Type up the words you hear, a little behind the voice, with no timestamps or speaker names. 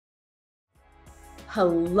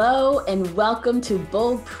Hello and welcome to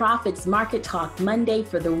Bold Profits Market Talk Monday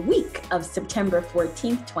for the week of September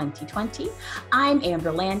 14th, 2020. I'm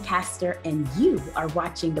Amber Lancaster and you are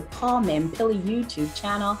watching the Paul Mampilli YouTube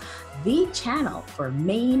channel, the channel for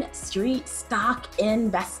Main Street stock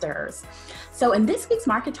investors. So in this week's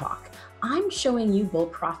Market Talk, I'm showing you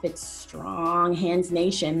Bold Profits Strong Hands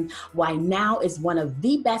Nation why now is one of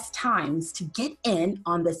the best times to get in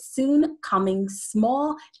on the soon coming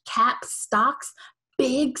small cap stocks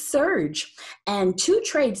big surge, and 2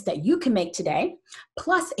 trades that you can make today,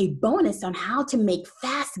 plus a bonus on how to make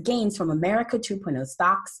fast gains from America 2.0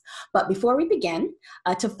 stocks. But before we begin,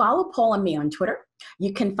 to follow Paul and me on Twitter,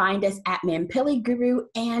 you can find us at Mampilli Guru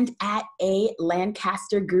and at a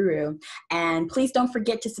Lancaster Guru. And please don't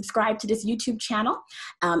forget to subscribe to this YouTube channel.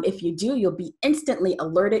 If you do, you'll be instantly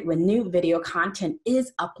alerted when new video content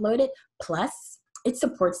is uploaded. Plus, it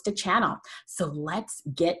supports the channel. So let's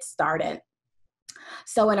get started.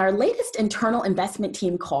 So in our latest internal investment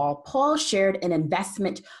team call, Paul shared an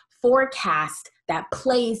investment forecast that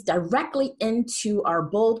plays directly into our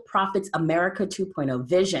Bold Profits America 2.0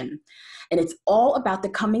 vision. And it's all about the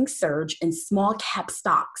coming surge in small cap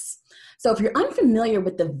stocks. So if you're unfamiliar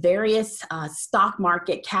with the various stock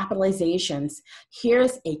market capitalizations,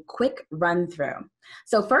 here's a quick run through.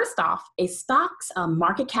 So first off, a stock's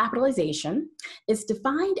market capitalization is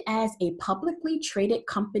defined as a publicly traded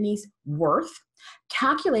company's worth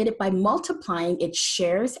calculated by multiplying its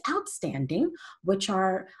shares outstanding, which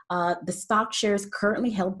are the stock shares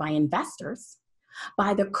currently held by investors,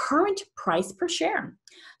 by the current price per share.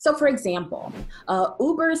 So for example,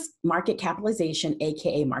 Uber's market capitalization,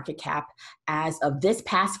 aka market cap, as of this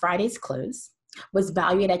past Friday's close, was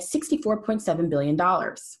valued at $64.7 billion.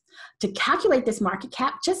 To calculate this market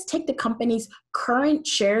cap, just take the company's current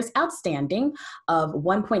shares outstanding of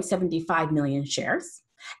 1.75 million shares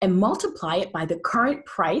and multiply it by the current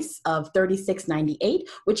price of $36.98,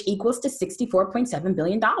 which equals to $64.7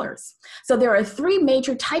 billion. So there are 3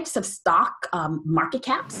 major types of stock market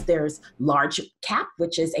caps. There's large cap,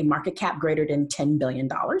 which is a market cap greater than $10 billion,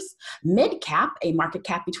 mid cap, a market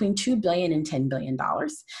cap between $2 billion and $10 billion,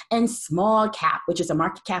 and small cap, which is a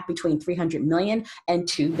market cap between $300 million and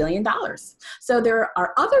 $2 billion. So there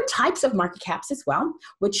are other types of market caps as well,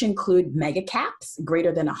 which include mega caps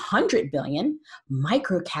greater than $100 billion,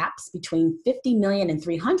 micro caps between 50 million and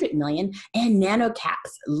 300 million, and nano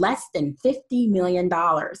caps less than $50 million.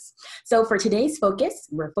 So for today's focus,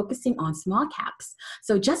 we're focusing on small caps.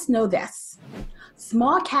 So just know this.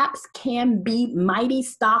 Small caps can be mighty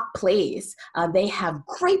stock plays. They have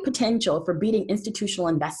great potential for beating institutional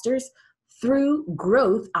investors through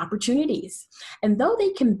growth opportunities. And though they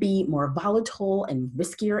can be more volatile and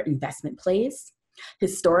riskier investment plays,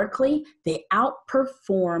 historically, they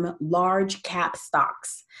outperform large cap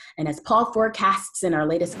stocks. And as Paul forecasts in our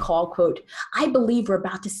latest call, quote, I believe we're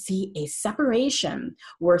about to see a separation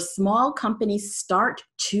where small companies start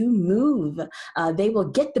to move. They will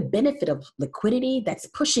get the benefit of liquidity that's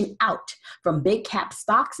pushing out from big cap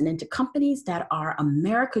stocks and into companies that are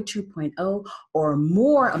America 2.0 or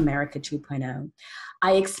more America 2.0.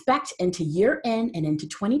 I expect into year end and into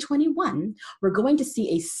 2021, we're going to see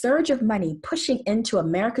a surge of money pushing into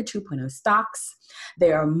America 2.0 stocks.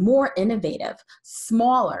 They are more innovative,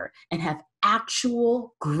 smaller, and have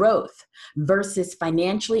actual growth versus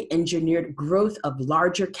financially engineered growth of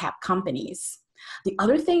larger cap companies. The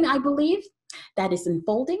other thing I believe that is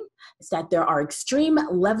unfolding is that there are extreme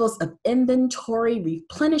levels of inventory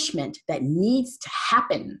replenishment that needs to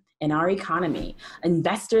happen in our economy.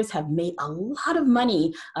 Investors have made a lot of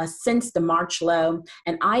money since the March low,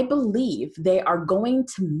 and I believe they are going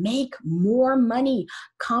to make more money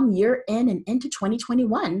come year in and into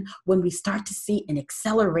 2021 when we start to see an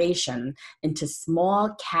acceleration into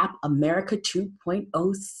small cap America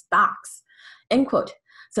 2.0 stocks, end quote.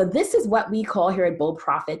 So this is what we call here at Bold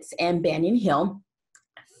Profits and Banyan Hill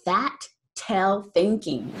fat tail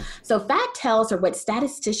thinking. So fat tails are what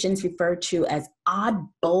statisticians refer to as odd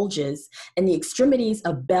bulges in the extremities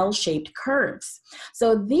of bell-shaped curves.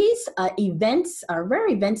 So these events are rare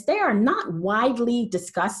events. They are not widely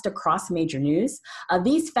discussed across major news.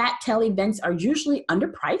 These fat tail events are usually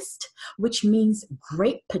underpriced, which means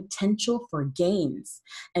great potential for gains.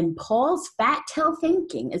 And Paul's fat tail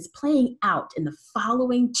thinking is playing out in the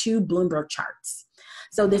following 2 Bloomberg charts.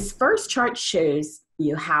 So this first chart shows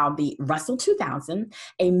you how the Russell 2000,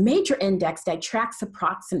 a major index that tracks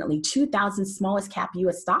approximately 2,000 smallest cap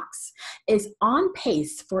U.S. stocks, is on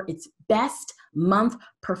pace for its best month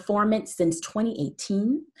performance since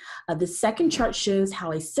 2018. The second chart shows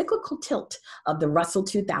how a cyclical tilt of the Russell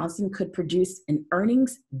 2000 could produce an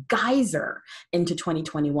earnings geyser into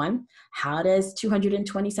 2021. How does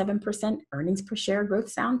 227% earnings per share growth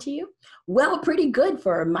sound to you? Well, pretty good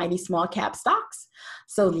for mighty small cap stocks.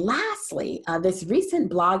 So lastly, this recent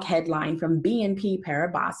blog headline from BNP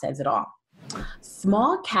Paribas says it all.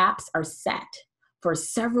 Small caps are set for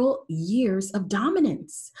several years of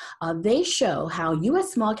dominance. They show how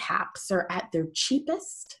US small caps are at their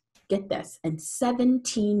cheapest, get this, in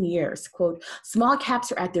 17 years. Quote, small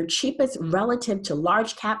caps are at their cheapest relative to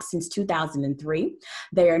large caps since 2003.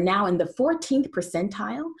 They are now in the 14th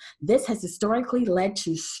percentile. This has historically led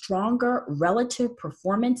to stronger relative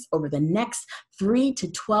performance over the next 3 to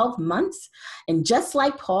 12 months. And just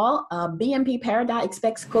like Paul, BNP Paribas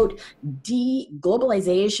expects, quote,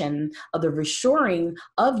 de-globalization of the reshoring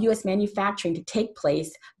of US manufacturing to take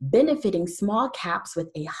place, benefiting small caps with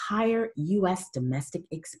a higher US domestic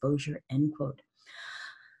exposure, end quote.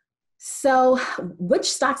 So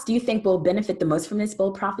which stocks do you think will benefit the most from this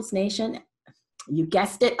Bold Profits Nation? You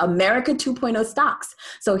guessed it, America 2.0 stocks.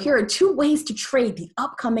 So here are 2 ways to trade the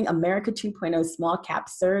upcoming America 2.0 small cap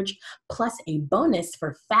surge, plus a bonus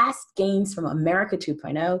for fast gains from America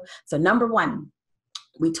 2.0. So number 1,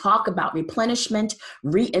 we talk about replenishment,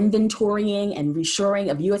 re-inventorying, and reshoring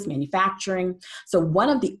of US manufacturing. So one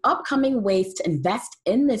of the upcoming ways to invest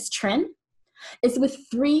in this trend is with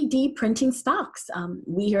 3D printing stocks.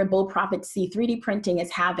 We here at Bold Profits see 3D printing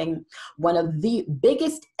as having one of the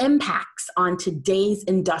biggest impacts on today's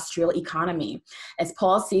industrial economy. As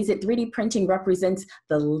Paul sees it, 3D printing represents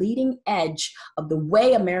the leading edge of the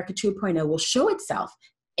way America 2.0 will show itself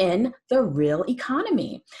in the real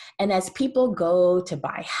economy. And as people go to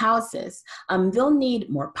buy houses, they'll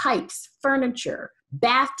need more pipes, furniture,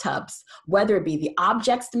 bathtubs, whether it be the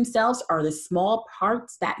objects themselves or the small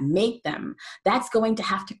parts that make them. That's going to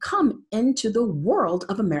have to come into the world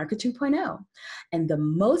of America 2.0. And the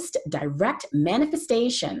most direct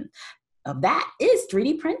manifestation of that is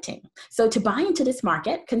 3D printing. So to buy into this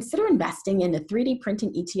market, consider investing in the 3D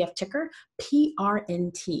printing ETF ticker,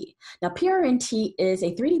 PRNT. Now, PRNT is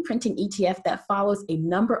a 3D printing ETF that follows a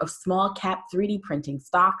number of small cap 3D printing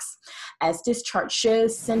stocks. As this chart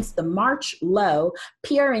shows, since the March low,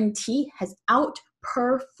 PRNT has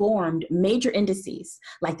outperformed major indices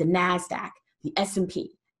like the NASDAQ, the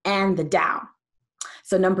S&P, and the Dow.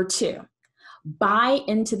 So number 2, buy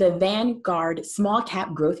into the Vanguard Small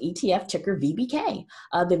Cap Growth ETF, ticker VBK.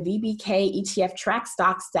 The VBK ETF tracks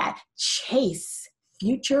stocks that chase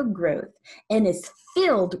future growth and is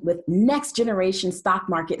filled with next generation stock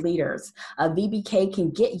market leaders. VBK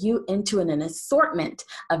can get you into an assortment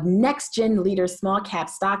of next gen leader small cap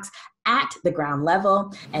stocks at the ground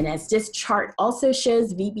level. And as this chart also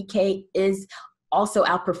shows, VBK is also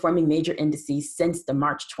outperforming major indices since the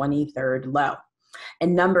March 23rd low.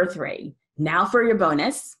 And number 3, now for your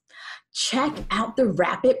bonus, check out the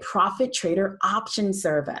Rapid Profit Trader option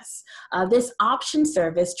service. This option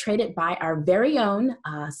service, traded by our very own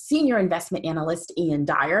senior investment analyst, Ian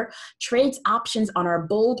Dyer, trades options on our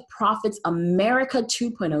Bold Profits America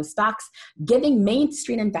 2.0 stocks, giving Main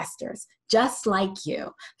Street investors just like you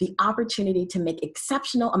the opportunity to make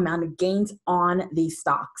exceptional amount of gains on these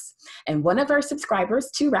stocks. And one of our subscribers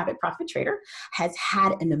to Rapid Profit Trader has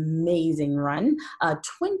had an amazing run,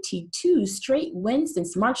 22 straight wins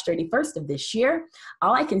since March 31st of this year.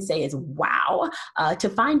 All I can say is wow. To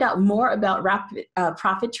find out more about Rapid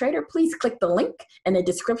Profit Trader, please click the link in the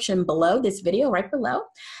description below this video, right below,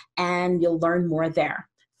 and you'll learn more there.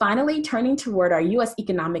 Finally, turning toward our U.S.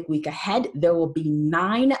 economic week ahead, there will be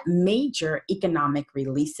 9 major economic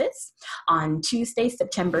releases. On Tuesday,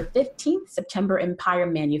 September 15th, September Empire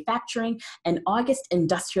Manufacturing and August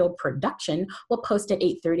Industrial Production will post at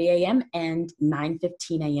 8:30 a.m. and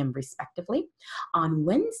 9:15 a.m. respectively. On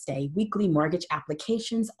Wednesday, weekly mortgage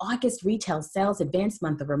applications, August retail sales advanced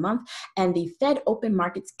month over month, and the Fed Open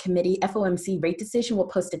Markets Committee FOMC rate decision will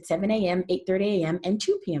post at 7 a.m., 8:30 a.m., and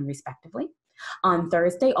 2 p.m. respectively. On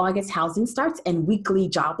Thursday, August housing starts and weekly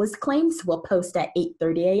jobless claims will post at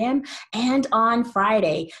 8:30 a.m. And on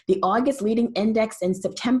Friday, the August leading index and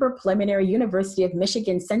September preliminary University of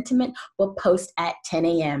Michigan sentiment will post at 10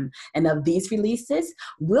 a.m. And of these releases,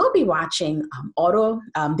 we'll be watching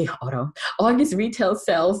August retail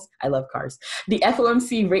sales, I love cars, the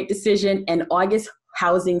FOMC rate decision, and August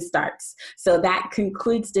housing starts. So that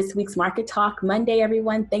concludes this week's Market Talk Monday,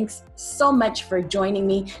 everyone. Thanks so much for joining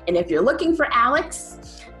me. And if you're looking for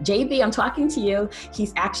Alex, JB, I'm talking to you.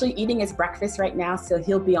 He's actually eating his breakfast right now, so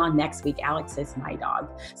he'll be on next week. Alex is my dog.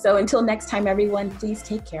 So until next time, everyone, please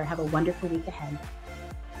take care. Have a wonderful week ahead.